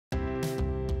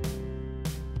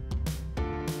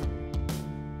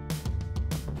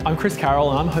I'm Chris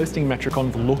Carroll and I'm hosting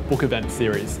Metricon's Lookbook event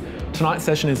series. Tonight's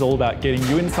session is all about getting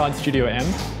you inside Studio M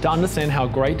to understand how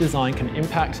great design can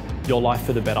impact your life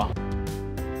for the better.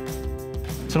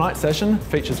 Tonight's session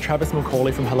features Travis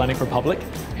McCauley from Hellenic Republic.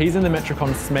 He's in the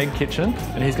Metricon Smeg kitchen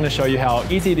and he's going to show you how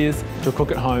easy it is to cook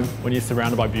at home when you're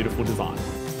surrounded by beautiful design.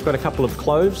 We've got a couple of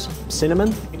cloves,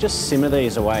 cinnamon. You just simmer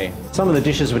these away. Some of the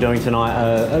dishes we're doing tonight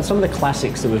are some of the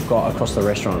classics that we've got across the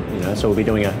restaurant. So we'll be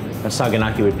doing a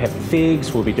saganaki with peppered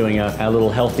figs. We'll be doing a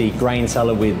little healthy grain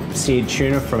salad with seared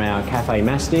tuna from our cafe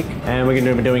Mastic. And we're going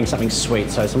to be doing something sweet,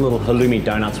 so some little halloumi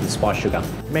donuts with spiced sugar.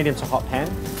 Medium to hot pan.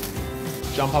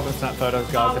 Jump up and snap photos,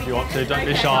 guys, if you want to. Don't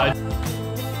be shy.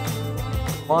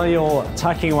 While you're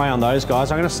tucking away on those,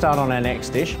 guys, I'm going to start on our next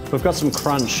dish. We've got some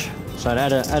crunch. So I'd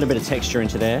add a bit of texture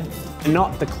into there.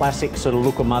 Not the classic sort of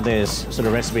look of mother's sort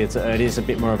of recipe, it is a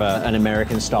bit more of an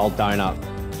American style donut.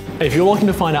 If you're looking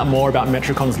to find out more about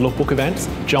Metricon's lookbook events,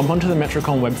 jump onto the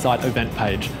Metricon website event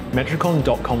page,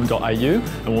 metricon.com.au,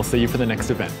 and we'll see you for the next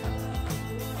event.